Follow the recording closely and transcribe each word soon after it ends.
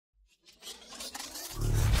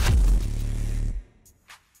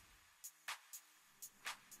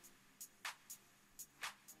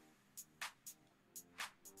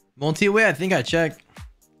Multi-way, I think I checked.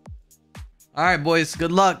 All right, boys.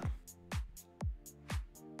 Good luck.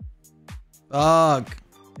 Fuck.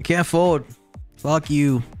 I can't fold. Fuck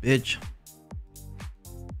you, bitch.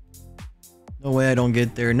 No way I don't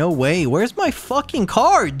get there. No way. Where's my fucking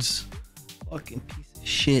cards? Fucking piece of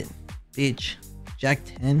shit. Bitch. Jack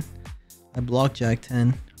 10. I block Jack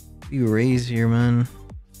 10. You raise here, man.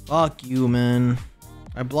 Fuck you, man.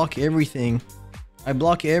 I block everything. I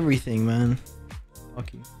block everything, man.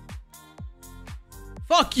 Fuck you.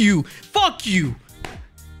 Fuck you. Fuck you.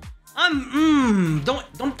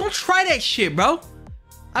 Don't try that shit, bro.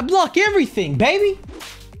 I block everything, baby.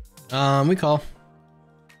 We call.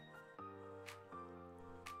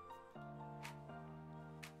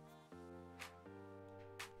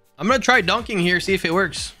 I'm gonna try dunking here, see if it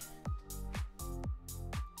works.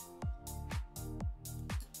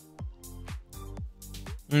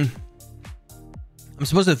 I'm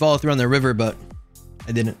supposed to follow through on the river, but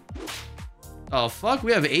I didn't. Oh fuck,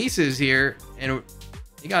 we have aces here, and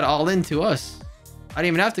he got all into us. I didn't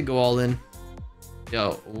even have to go all in.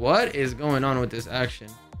 Yo, what is going on with this action?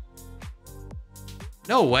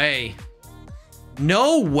 No way.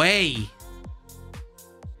 No way.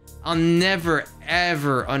 I'll never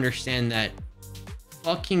ever understand that.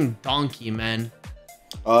 Fucking donkey, man.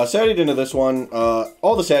 Saddied into this one.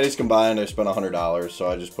 All the saddies combined, I spent $100, so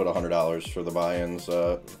I just put $100 for the buy-ins,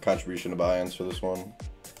 contribution to buy-ins for this one.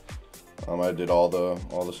 I did all the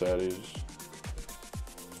saddies.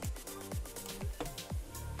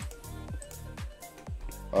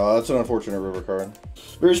 That's an unfortunate river card.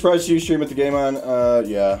 Very surprised to see you stream at the game on.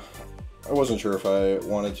 Yeah. I wasn't sure if I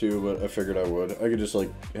wanted to, but I figured I would. I could just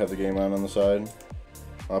like have the game on the side.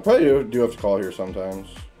 Probably do have to call here sometimes.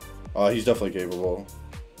 He's definitely capable.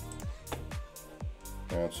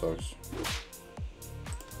 Yeah, it sucks.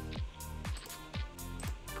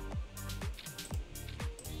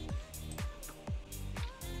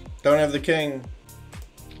 Don't have the king.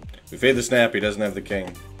 We fade the snap, he doesn't have the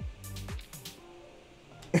king.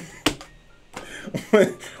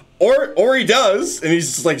 Or he does, and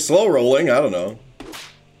he's just like slow rolling, I don't know.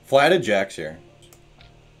 Flatted jacks here.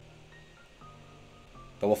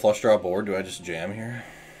 Double flush draw board, do I just jam here?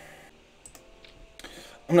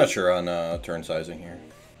 I'm not sure on turn sizing here.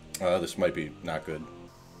 This might be not good.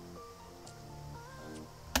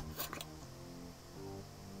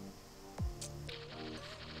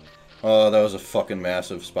 Oh, that was a fucking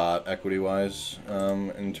massive spot, equity-wise,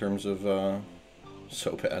 in terms of,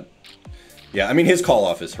 so bad. Yeah, I mean, his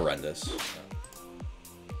call-off is horrendous.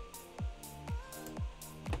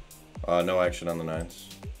 No action on the nines.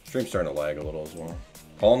 Stream's starting to lag a little as well.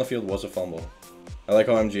 Call on the field was a fumble. I like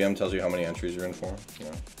how MGM tells you how many entries you're in for.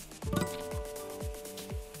 Yeah.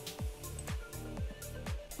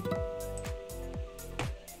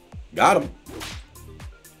 Got him.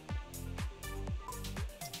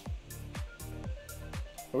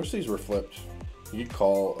 I wish these were flipped. You could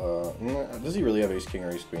call, does he really have ace king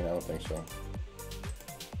or ace queen? I don't think so.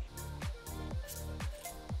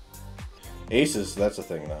 Aces, that's a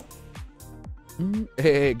thing though.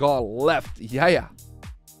 Hey, go left. Yeah.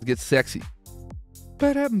 Let's get sexy.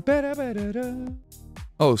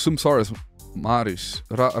 Oh, Sumsaurus Maris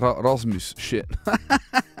Rasmus. Shit.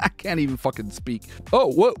 I can't even fucking speak.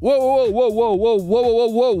 Oh, whoa.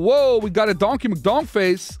 We got a Donkey McDonk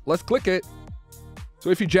face. Let's click it. So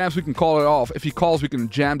if he jams, we can call it off. If he calls, we can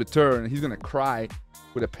jam the turn. He's gonna cry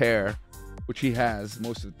with a pair, which he has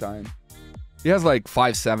most of the time. He has like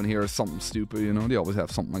 5-7 here or something stupid, you know? They always have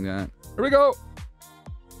something like that. Here we go.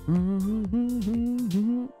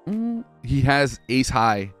 He has ace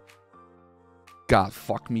high. God,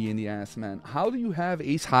 fuck me in the ass, man. How do you have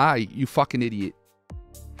ace high, you fucking idiot?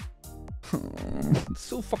 It's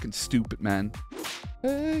so fucking stupid, man.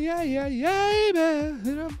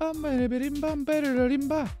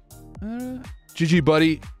 GG,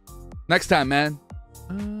 buddy. Next time, man.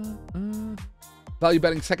 Value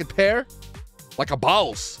betting second pair like a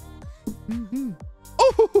boss.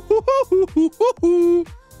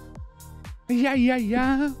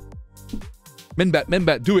 Yeah. Min bet.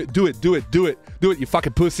 Do it, you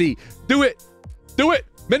fucking pussy. Do it.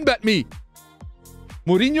 Min bet me.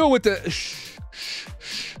 Mourinho with the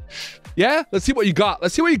yeah? Let's see what you got.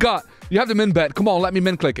 You have the min bet. Come on, let me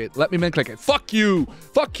min click it. Fuck you,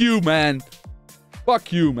 man.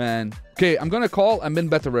 Okay, I'm gonna call and min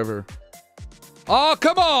bet the river. Oh,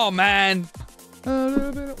 come on, man.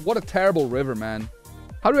 What a terrible river, man.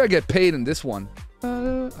 How do I get paid in this one?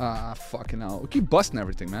 Fucking hell. We keep busting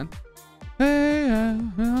everything, man. A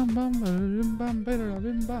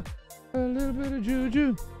little bit of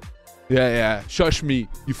juju. Yeah. Shush me,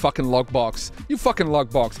 you fucking logbox.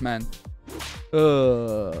 Man.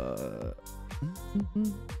 I'm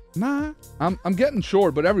getting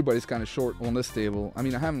short, but everybody's kind of short on this table. I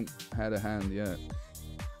mean, I haven't had a hand yet.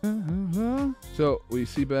 So we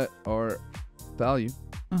see bet our value.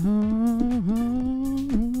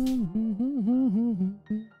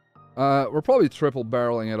 We're probably triple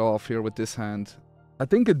barreling it off here with this hand. I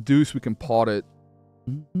think a deuce we can pot it.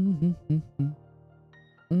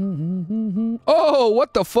 Oh,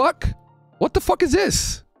 what the fuck? What the fuck is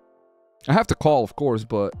this? I have to call, of course,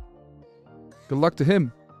 but good luck to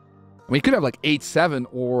him. I mean, he could have like 8-7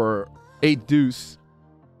 or 8 deuce.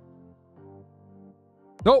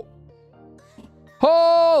 No.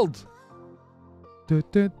 Hold.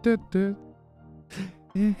 Take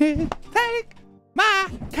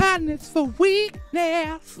my kindness for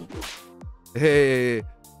weakness. Hey,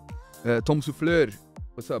 Tom Souffleur.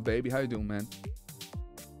 What's up, baby? How you doing, man?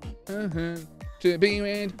 To be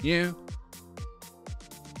with you.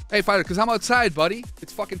 Hey, fighter, because I'm outside, buddy.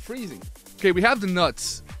 It's fucking freezing. Okay, we have the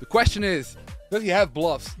nuts. The question is, does he have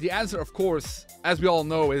bluffs? The answer, of course, as we all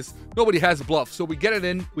know, is nobody has a bluff. So we get it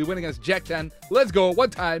in. We win against Jack 10. Let's go. One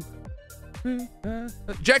time.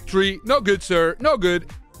 Jack 3. No good, sir. No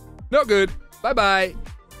good. No good. Bye-bye.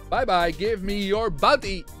 Bye-bye. Give me your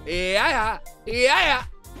bounty. Yeah. Yeah.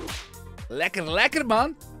 Lekker, lekker,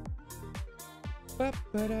 man.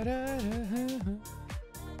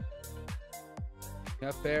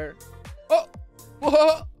 Yeah, fair. Oh!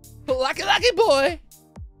 Whoa! Lucky, lucky boy!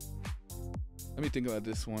 Let me think about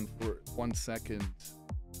this one for 1 second.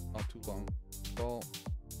 Not too long. Well,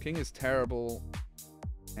 king is terrible.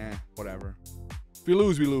 Whatever. If we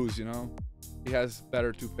lose, we lose, you know? He has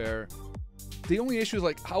better two pair. The only issue is,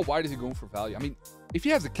 like, how wide is he going for value? I mean, if he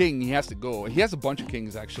has a king, he has to go. He has a bunch of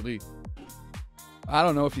kings, actually. I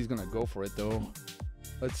don't know if he's gonna go for it, though.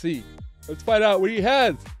 Let's see. Let's find out what he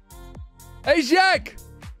has. Hey, Jack!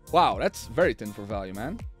 Wow, that's very thin for value,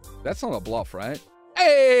 man. That's not a bluff, right?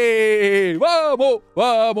 Hey! Vamos!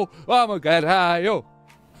 Vamos! Vamos, carajo!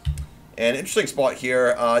 An interesting spot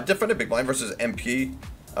here. Defended big blind versus MP.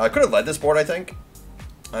 Could have led this board, I think.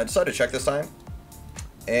 I decided to check this time.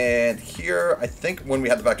 And here, I think when we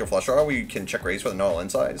had the backdoor flush draw, we can check raise with an all-in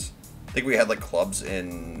size. I think we had like clubs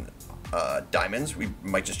in diamonds. We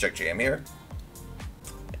might just check jam here.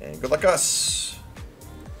 And good luck us.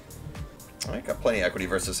 Alright, got plenty of equity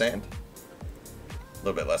versus hand. A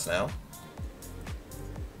little bit less now.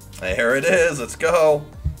 Here it is. Let's go.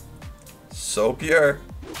 So pure.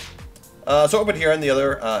 So open here in the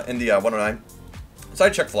other in the 109.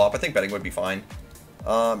 Side check flop. I think betting would be fine.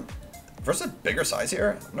 Versus a bigger size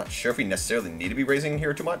here, I'm not sure if we necessarily need to be raising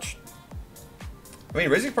here too much. I mean,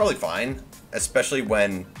 raising probably fine, especially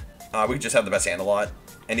when we just have the best hand a lot,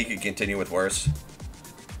 and he could continue with worse.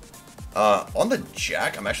 On the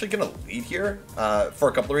jack, I'm actually going to lead here for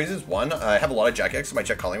a couple of reasons. One, I have a lot of jack X in my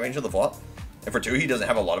check calling range of the flop. And for two, he doesn't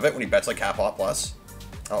have a lot of it when he bets like half pot plus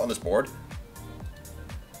on this board.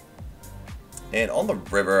 And on the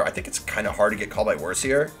river, I think it's kind of hard to get called by worse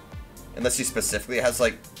here. Unless he specifically has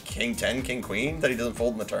like king 10, king queen that he doesn't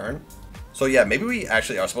fold in the turn. So yeah, maybe we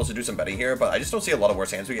actually are supposed to do some betting here, but I just don't see a lot of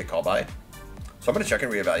worse hands we get called by. So I'm going to check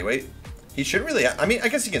and reevaluate. He shouldn't really I mean, I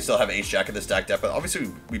guess he can still have ace jack in this stack depth, but obviously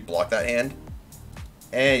we block that hand.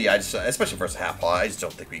 And yeah, I just, especially versus half pot, I just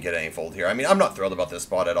don't think we get any fold here. I mean, I'm not thrilled about this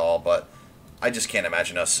spot at all, but I just can't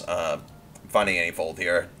imagine us finding any fold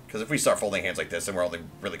here. Because if we start folding hands like this, then we're only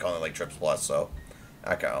really calling like trips plus, so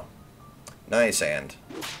echo. Nice hand.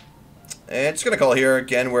 And just going to call here.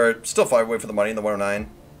 Again, we're still 5 away for the money in the 109.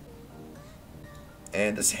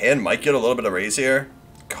 And this hand might get a little bit of raise here.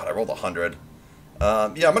 God, I rolled 100. Yeah,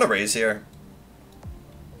 I'm going to raise here.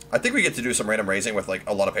 I think we get to do some random raising with like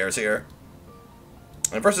a lot of pairs here.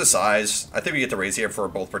 And versus size, I think we get to raise here for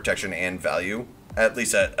both protection and value. At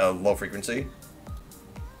least at a low frequency.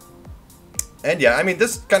 And yeah, I mean,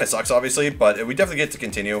 this kind of sucks, obviously, but we definitely get to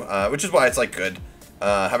continue. Which is why it's like good.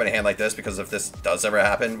 Having a hand like this, because if this does ever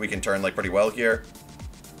happen, we can turn like pretty well here.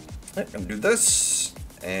 I'm gonna do this,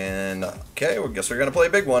 and okay, well, guess we're gonna play a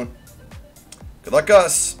big one. Good luck,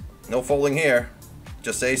 us. No folding here,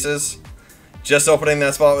 just aces. Just opening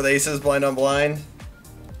that spot with aces, blind on blind.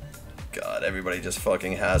 God, everybody just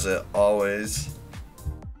fucking has it always.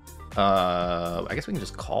 I guess we can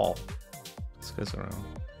just call. This goes around.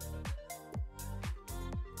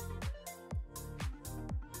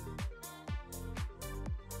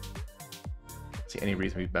 See any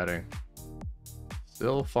reason to be betting.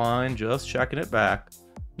 Still fine, just checking it back.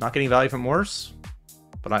 Not getting value from worse,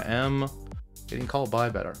 but I am getting called by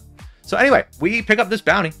better. So anyway, we pick up this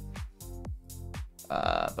bounty.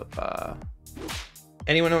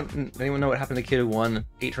 Anyone know what happened to the kid who won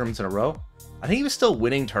 8 tournaments in a row? I think he was still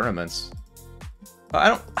winning tournaments. I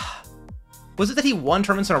don't... Was it that he won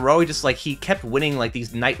tournaments in a row? He kept winning, like,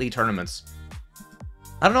 these nightly tournaments.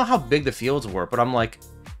 I don't know how big the fields were, but I'm like...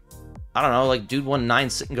 I don't know, like, dude won 9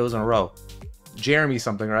 sit-and-goes in a row. Jeremy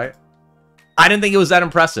something, right? I didn't think it was that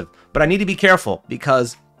impressive, but I need to be careful,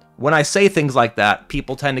 because when I say things like that,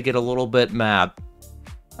 people tend to get a little bit mad.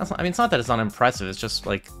 I mean, it's not that it's not impressive, it's just,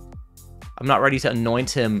 like... I'm not ready to anoint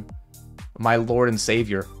him my Lord and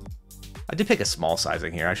Savior. I did pick a small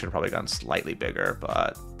sizing here. I should have probably gone slightly bigger,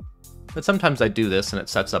 but sometimes I do this and it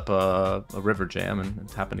sets up a river jam, and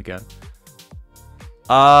it's happened again.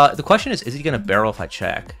 The question is he going to barrel if I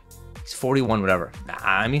check? He's 41, whatever. Nah,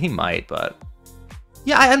 I mean, he might, but...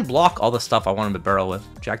 Yeah, I unblock all the stuff I want him to barrel with.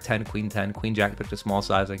 Jack 10, Queen 10, Queen Jack picked a small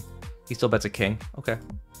sizing. He still bets a king. Okay.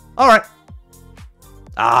 All right.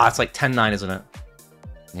 Ah, it's like 10-9, isn't it?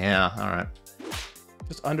 Yeah, all right.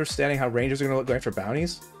 Just understanding how rangers are going to look going for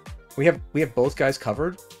bounties. We have both guys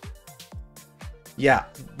covered. Yeah,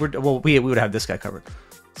 we would have this guy covered.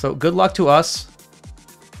 So good luck to us.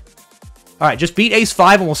 All right, just beat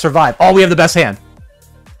ace-5 and we'll survive. Oh, we have the best hand.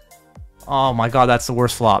 Oh my god, that's the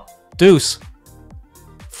worst flop. Deuce.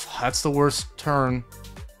 That's the worst turn.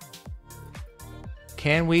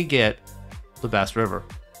 Can we get the best river?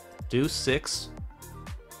 Deuce 6.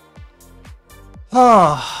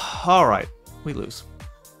 Oh, all right. We lose.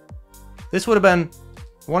 This would have been...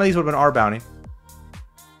 One of these would have been our bounty.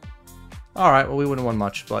 All right, well, we wouldn't have won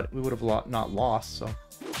much, but we would have not lost, so...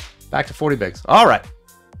 Back to 40 bigs. All right.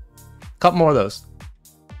 Couple more of those.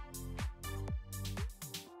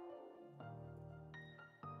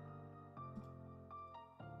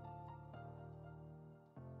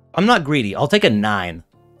 I'm not greedy. I'll take a 9.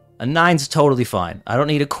 A 9's totally fine. I don't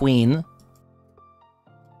need a queen.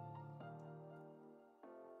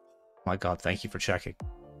 My god, thank you for checking.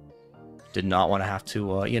 Did not want to have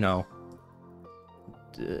to, you know,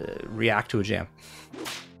 react to a jam.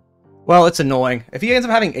 Well, it's annoying. If he ends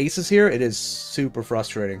up having aces here, it is super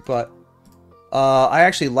frustrating. But I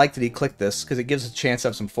actually like that he clicked this, because it gives us a chance to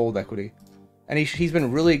have some fold equity. And he's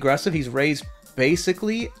been really aggressive. He's raised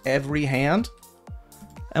basically every hand.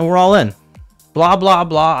 And we're all in. Blah, blah,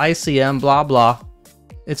 blah, ICM, blah, blah.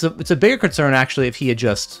 It's a bigger concern, actually, if he had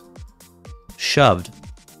just shoved.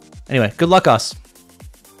 Anyway, good luck us.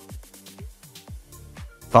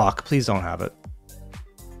 Fuck, please don't have it.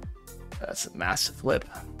 That's a massive flip.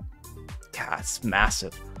 God, it's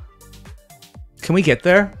massive. Can we get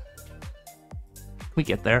there? Can we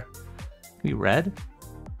get there? Can we red?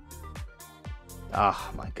 Oh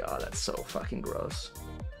my god, that's so fucking gross.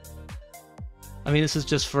 I mean, this is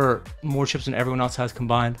just for more chips than everyone else has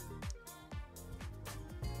combined.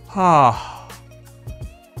 Ah.